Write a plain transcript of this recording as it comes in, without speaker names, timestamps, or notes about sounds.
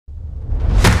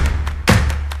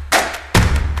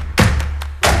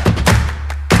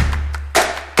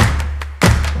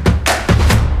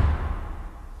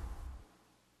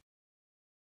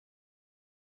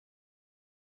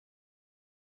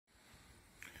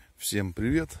Всем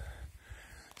привет!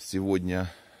 Сегодня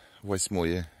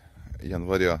 8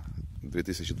 января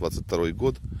 2022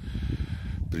 год.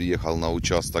 Приехал на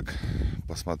участок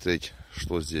посмотреть,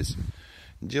 что здесь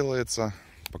делается.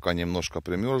 Пока немножко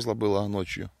примерзло было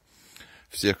ночью.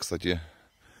 Всех, кстати,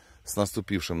 с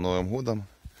наступившим Новым годом.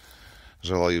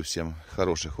 Желаю всем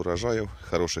хороших урожаев,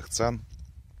 хороших цен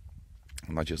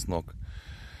на чеснок.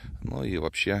 Ну и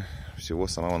вообще всего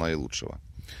самого наилучшего.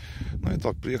 Ну и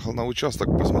так, приехал на участок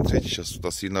посмотреть. Сейчас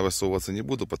сюда сильно высовываться не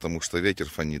буду, потому что ветер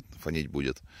фонить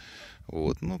будет.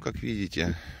 Вот, ну как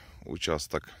видите,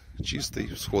 участок чистый,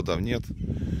 всходов нет.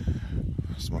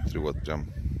 Смотрю, вот прям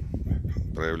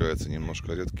проявляются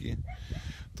немножко редки.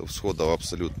 То всходов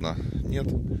абсолютно нет,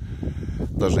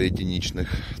 даже единичных.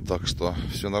 Так что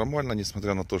все нормально,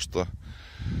 несмотря на то, что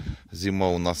зима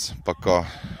у нас пока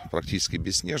практически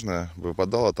бесснежная.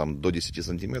 Выпадала там до 10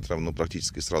 сантиметров, но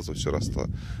практически сразу все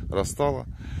растало.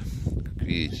 Как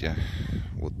видите,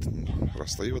 вот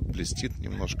растает, блестит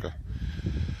немножко.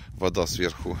 Вода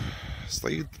сверху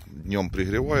стоит, днем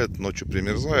пригревает, ночью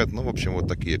примерзает. Ну, в общем, вот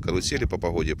такие карусели по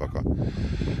погоде пока.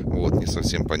 Вот, не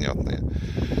совсем понятные.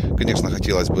 Конечно,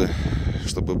 хотелось бы,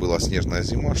 чтобы была снежная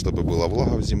зима, чтобы была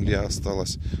влага в земле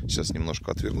осталась. Сейчас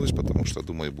немножко отвернусь, потому что,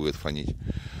 думаю, будет фонить.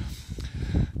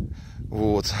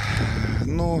 Вот.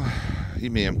 Ну,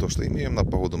 имеем то, что имеем. На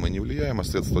погоду мы не влияем,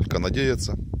 остается только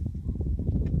надеяться.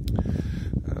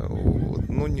 Вот.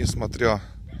 Ну, несмотря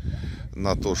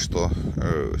на то, что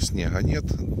снега нет,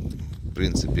 в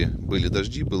принципе, были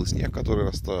дожди, был снег, который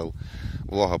растаял.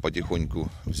 Влага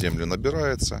потихоньку в землю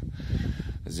набирается.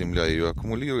 Земля ее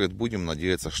аккумулирует. Будем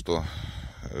надеяться, что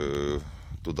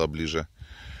туда ближе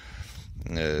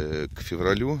к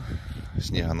февралю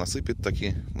снега насыпет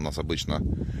таки. У нас обычно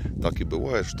так и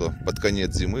бывает, что под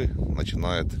конец зимы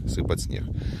начинает сыпать снег.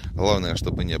 Главное,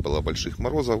 чтобы не было больших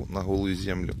морозов на голую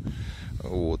землю.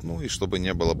 Вот. Ну и чтобы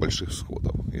не было больших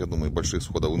всходов. Я думаю, больших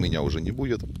всходов у меня уже не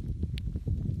будет.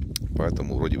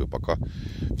 Поэтому вроде бы пока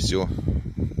все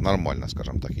нормально,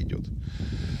 скажем так, идет.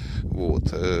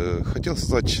 Вот. Хотел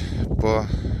сказать,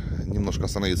 немножко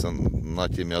остановиться на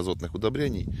теме азотных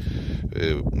удобрений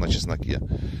на чесноке.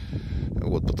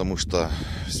 Вот, потому что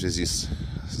в связи с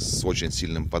очень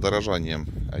сильным подорожанием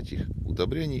этих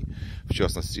удобрений, в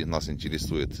частности, нас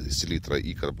интересует селитра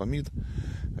и карбамид.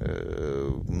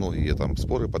 Многие там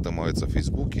споры поднимаются в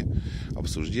Фейсбуке,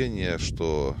 обсуждения,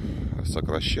 что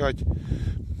сокращать,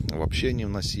 вообще не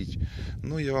вносить.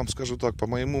 Ну, я вам скажу так, по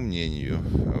моему мнению,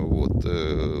 вот,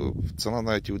 цена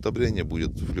на эти удобрения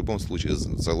будет в любом случае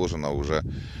заложена уже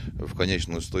в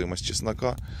конечную стоимость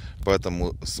чеснока,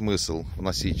 поэтому смысл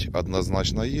вносить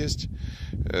однозначно есть,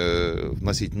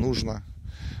 вносить нужно.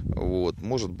 Вот,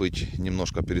 может быть,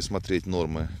 немножко пересмотреть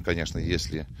нормы, конечно,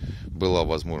 если была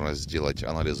возможность сделать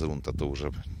анализ грунта, то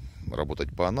уже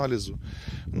работать по анализу.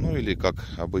 Ну или как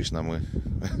обычно мы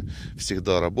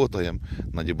всегда работаем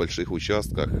на небольших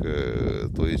участках,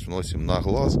 то есть вносим на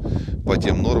глаз по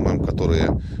тем нормам,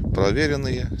 которые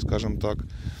проверенные, скажем так,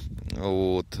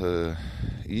 вот,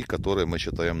 и которые мы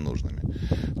считаем нужными.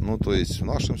 Ну, то есть в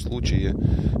нашем случае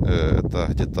это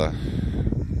где-то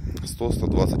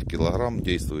 100-120 килограмм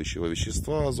действующего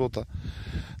вещества азота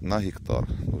на гектар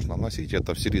нужно вносить.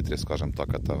 Это в селитре, скажем так,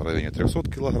 это в районе 300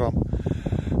 килограмм.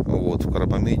 Вот, в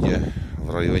карбамиде в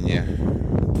районе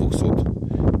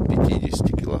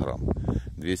 250 килограмм,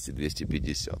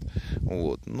 200-250.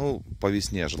 Вот. Ну, по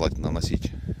весне желательно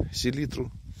носить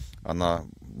селитру, она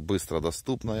быстро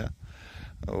доступная.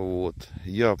 Вот.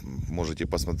 Можете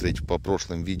посмотреть по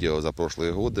прошлым видео за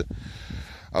прошлые годы.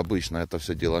 Обычно это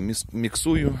все дело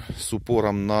миксую с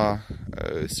упором на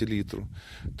селитру.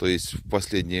 То есть в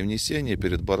последнее внесение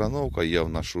перед барановкой я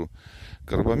вношу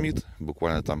карбамид,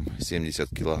 буквально там 70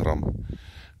 килограмм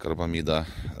карбамида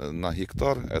на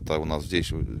гектар. Это у нас в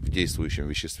действующем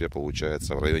веществе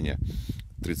получается в районе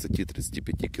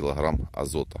 30-35 килограмм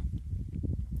азота.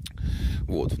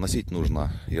 Вот, вносить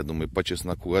нужно, я думаю, по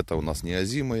чесноку. Это у нас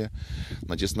неозимые.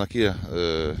 На чесноке,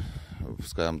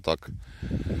 скажем так,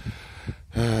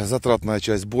 затратная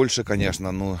часть больше,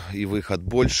 конечно, но и выход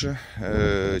больше,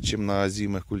 чем на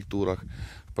озимых культурах.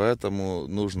 Поэтому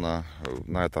нужно,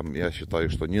 на этом я считаю,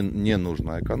 что не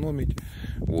нужно экономить.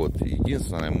 Вот.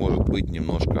 Единственное, может быть,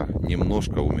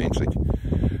 немножко уменьшить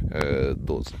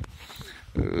дозу.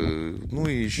 Ну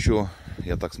и еще,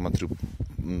 я так смотрю,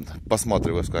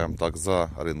 посматриваю, скажем так, за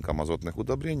рынком азотных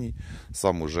удобрений.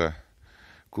 Сам уже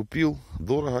купил,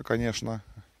 дорого, конечно.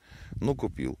 ну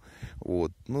купил.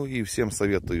 Вот. Ну и всем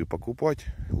советую покупать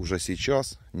уже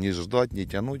сейчас, не ждать, не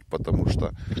тянуть, потому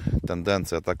что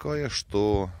тенденция такая,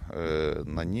 что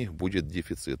на них будет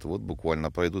дефицит. Вот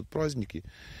буквально пройдут праздники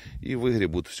и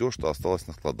выгребут все, что осталось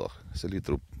на складах.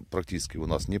 Селитру практически у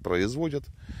нас не производят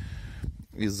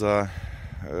из-за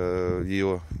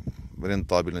ее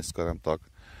рентабельности, скажем так,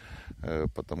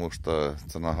 потому что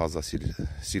цена газа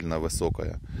сильно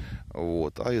высокая.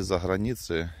 Вот. А из-за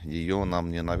границы ее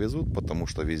нам не навезут, потому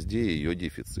что везде ее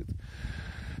дефицит.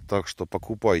 Так что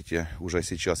покупайте уже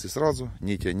сейчас и сразу,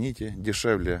 не тяните.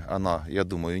 Дешевле она, я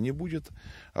думаю, не будет,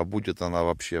 а будет она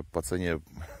вообще по цене,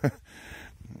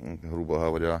 грубо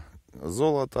говоря,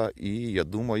 золота. И я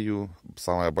думаю,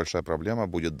 самая большая проблема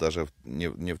будет даже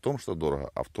не в том, что дорого,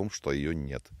 а в том, что ее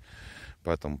нет.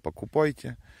 Поэтому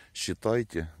покупайте,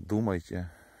 считайте,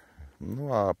 думайте.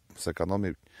 Ну а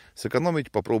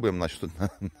сэкономить попробуем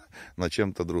на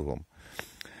чем-то другом.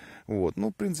 Вот. Ну,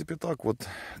 в принципе, так вот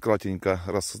кратенько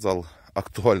рассказал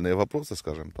актуальные вопросы,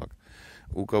 скажем так.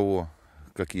 У кого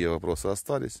какие вопросы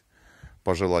остались,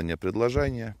 пожелания,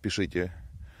 предложения, пишите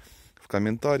в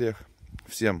комментариях.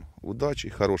 Всем удачи,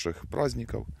 хороших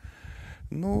праздников.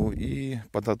 Ну и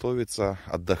подготовиться,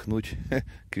 отдохнуть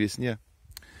к весне.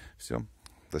 Все,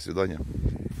 до свидания.